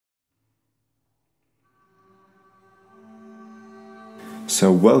So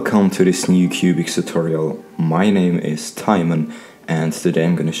welcome to this new Cubics tutorial. My name is Timon and today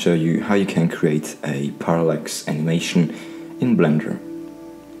I'm going to show you how you can create a parallax animation in Blender.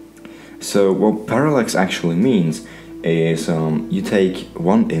 So what parallax actually means is you take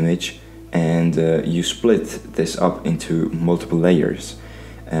one image and you split this up into multiple layers,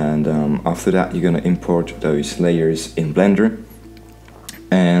 and after that you're going to import those layers in Blender,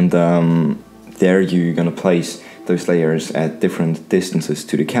 and there you're going to place those layers at different distances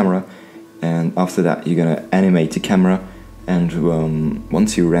to the camera, and after that you're going to animate the camera, and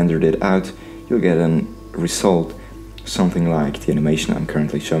once you rendered it out you'll get a result something like the animation I'm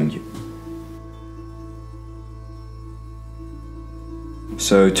currently showing you.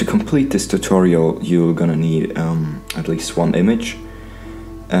 So to complete this tutorial you're gonna need at least one image.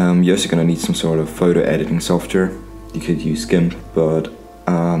 You're also gonna need some sort of photo editing software. You could use GIMP, but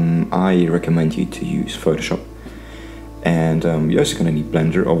I recommend you to use Photoshop. And you're also gonna need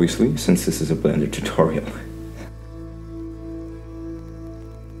Blender, obviously, since this is a Blender tutorial.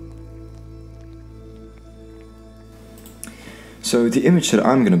 So the image that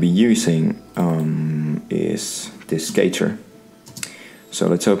I'm gonna be using is this skater. So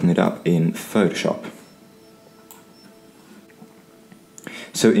let's open it up in Photoshop.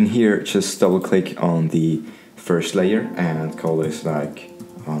 So in here, just double click on the first layer and call this like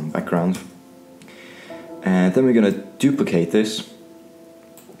background. And then we're gonna duplicate this.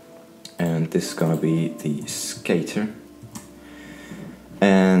 And this is gonna be the skater.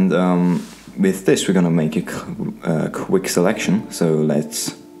 And with this, we're gonna make a quick selection. So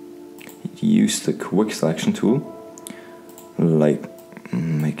let's use the quick selection tool. Like,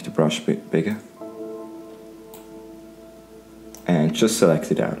 make the brush a bit bigger and just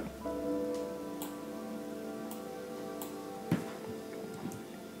select it out.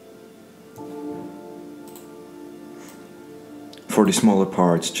 For the smaller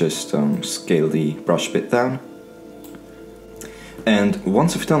parts, just scale the brush a bit down. And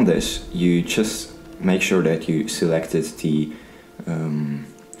once you've done this, you just make sure that you selected the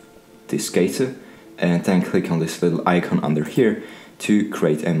skater, and then click on this little icon under here to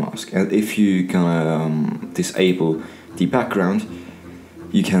create a mask. And if you gonna disable the background,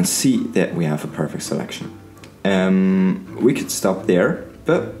 you can see that we have a perfect selection. We could stop there,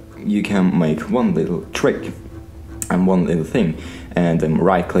 but you can make one little trick and one little thing, and then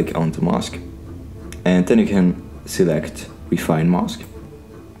right click on the mask, and then you can select refine mask,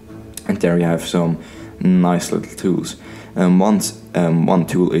 and there you have some nice little tools. One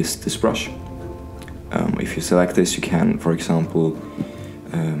tool is this brush. If you select this, you can, for example,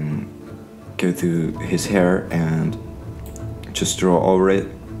 go to his hair and just draw over it,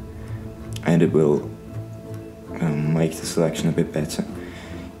 and it will make the selection a bit better.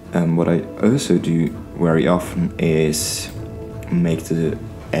 What I also do very often is make the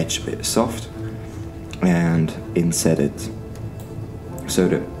edge a bit soft and inset it, so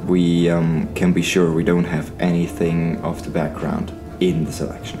that we can be sure we don't have anything of the background in the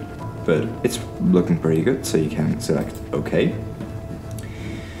selection. But it's looking pretty good, so you can select OK.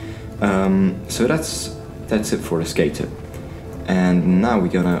 So that's it for the skater. And now we're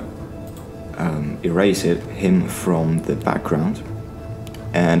gonna erase him from the background.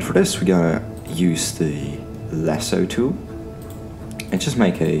 And for this we're gonna use the lasso tool and just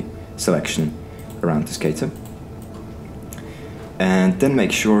make a selection around the skater. And then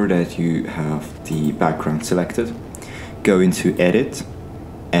make sure that you have the background selected. Go into Edit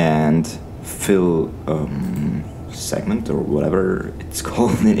and fill segment, or whatever it's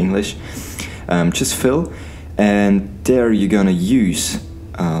called in English. Just fill, and there you're gonna use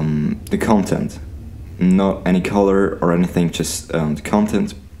the content, not any color or anything, just the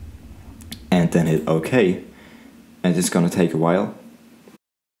content, and then hit OK, and it's gonna take a while.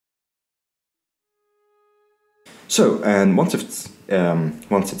 So, and once it's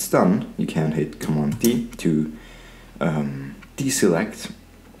done, you can hit Command D to deselect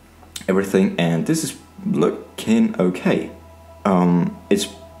everything, and this is looking okay. It's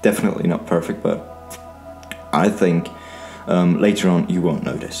definitely not perfect, but I think later on you won't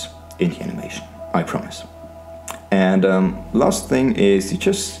notice in the animation, I promise. And last thing is you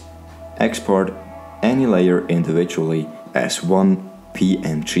just export any layer individually as one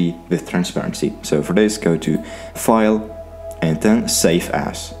PNG with transparency. So for this, go to File and then Save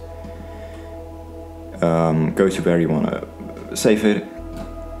As. Go to where you want to save it.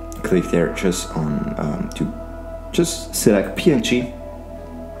 Click there just on to just select PNG,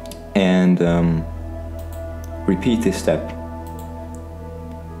 and repeat this step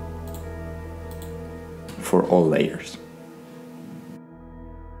for all layers.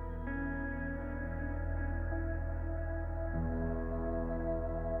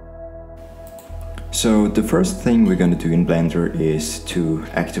 So the first thing we're going to do in Blender is to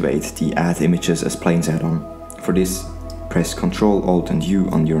activate the Add Images as Planes add-on. For this, press Ctrl, Alt and U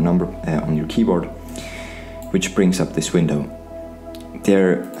on your keyboard, which brings up this window.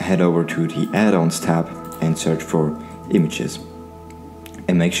 There, head over to the Add-ons tab and search for Images.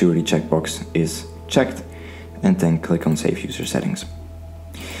 And make sure the checkbox is checked, and then click on Save User Settings.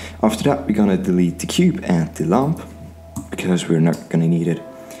 After that, we're gonna delete the cube and the lamp, because we're not gonna need it.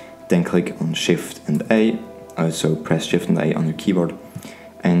 Then click on Shift and A, also press Shift and A on your keyboard,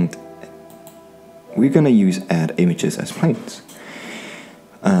 and we're gonna use Add Images as Planes.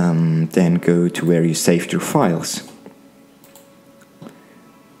 Then go to where you saved your files.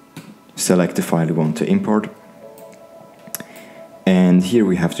 Select the file you want to import. And here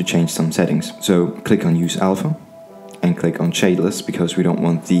we have to change some settings. So click on Use Alpha and click on Shadeless, because we don't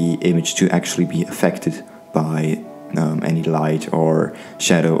want the image to actually be affected by any light or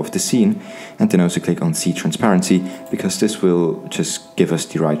shadow of the scene. And then also click on See Transparency, because this will just give us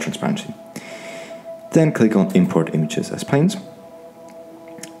the right transparency. Then click on Import Images as Planes.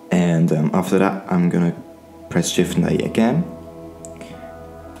 And after that, I'm gonna press Shift and A again.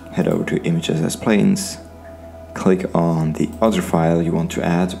 Head over to Images as Planes. Click on the other file you want to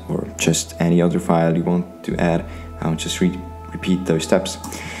add, or just any other file you want to add. I'll just repeat those steps.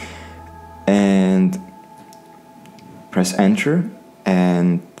 And press Enter,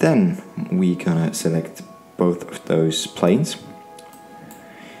 and then we're gonna select both of those planes.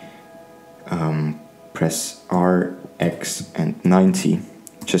 Press R, X, and 90.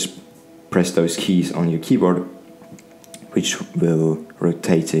 Just press those keys on your keyboard, which will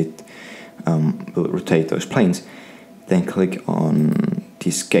rotate it. Will rotate those planes. Then click on the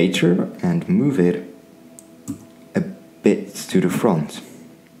skater and move it a bit to the front.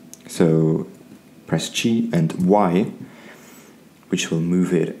 So press G and Y, which will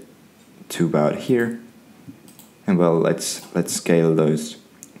move it to about here. And well, let's scale those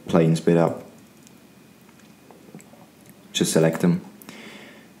planes a bit up. Just select them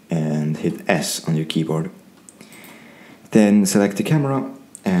and hit S on your keyboard. Then select the camera,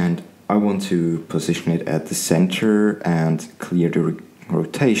 and I want to position it at the center and clear the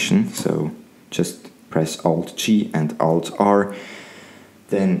rotation. So just press Alt G and Alt R.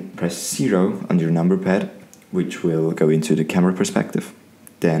 Then press 0 on your number pad, which will go into the camera perspective.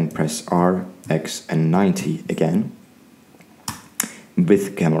 Then press R, X and 90 again,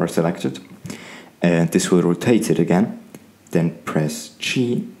 with camera selected. And this will rotate it again. Then press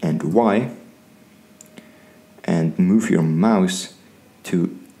G and Y and move your mouse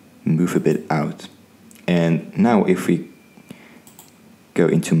to move a bit out. And now if we go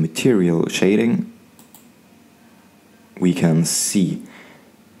into material shading, we can see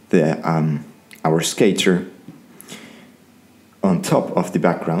the our skater on top of the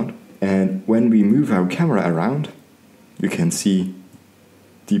background, and when we move our camera around, you can see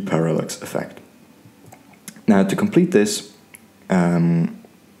the parallax effect. Now to complete this,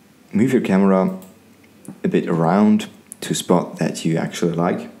 move your camera a bit around to a spot that you actually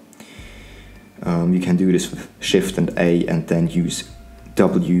like. You can do this with Shift and A, and then use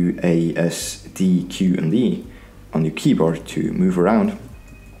W, A, S, D, Q and E on your keyboard to move around.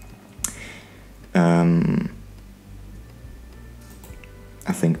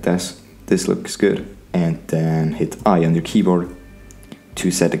 I think this looks good. And then hit I on your keyboard to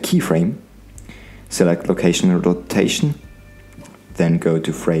set a keyframe. Select Location and Rotation. Then go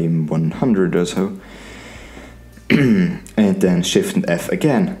to frame 100 or so. And then Shift and F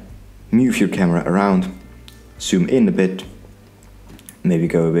again. Move your camera around. Zoom in a bit. Maybe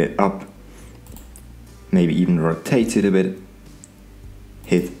go a bit up. Maybe even rotate it a bit.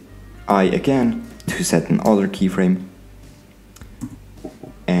 Hit I again to set another keyframe.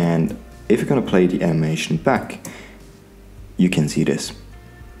 And if you're gonna play the animation back, you can see this,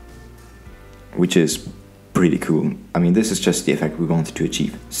 which is pretty cool. I mean, this is just the effect we wanted to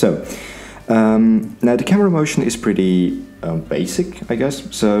achieve. So now the camera motion is pretty basic, I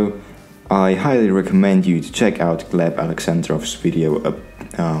guess. So I highly recommend you to check out Gleb Alexandrov's video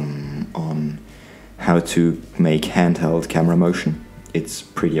on how to make handheld camera motion. It's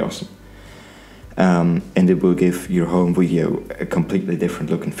pretty awesome. And it will give your home video a completely different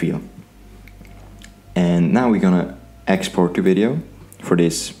look and feel. And now we're gonna export the video. For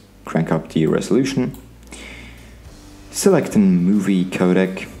this, crank up the resolution. Select a movie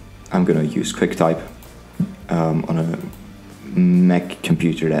codec. I'm gonna use QuickType on a Mac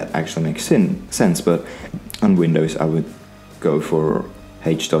computer that actually makes sense, but on Windows I would go for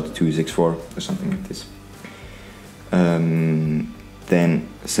H.264 or something like this. Then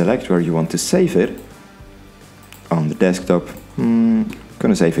select where you want to save it. On the desktop,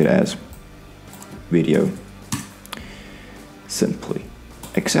 gonna save it as video. Simply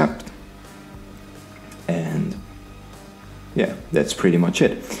accept. And yeah, that's pretty much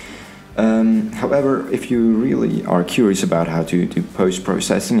it. However, if you really are curious about how to do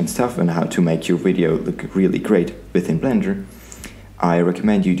post-processing and stuff and how to make your video look really great within Blender, I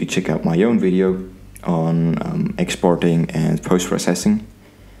recommend you to check out my own video on exporting and post-processing.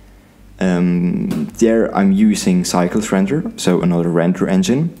 There I'm using Cycles Render, so another render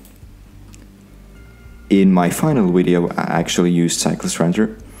engine. In my final video I actually used Cycles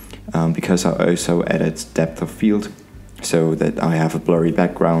Render because I also added depth of field so that I have a blurry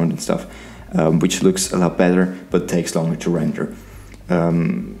background and stuff, which looks a lot better but takes longer to render.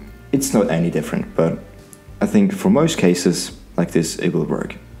 It's not any different, but I think for most cases like this it will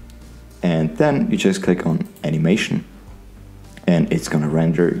work. And then you just click on animation and it's gonna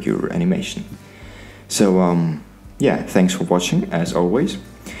render your animation. So yeah, thanks for watching as always.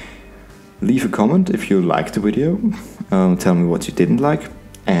 Leave a comment if you liked the video, tell me what you didn't like,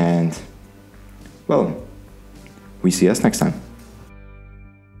 and well, we see us next time.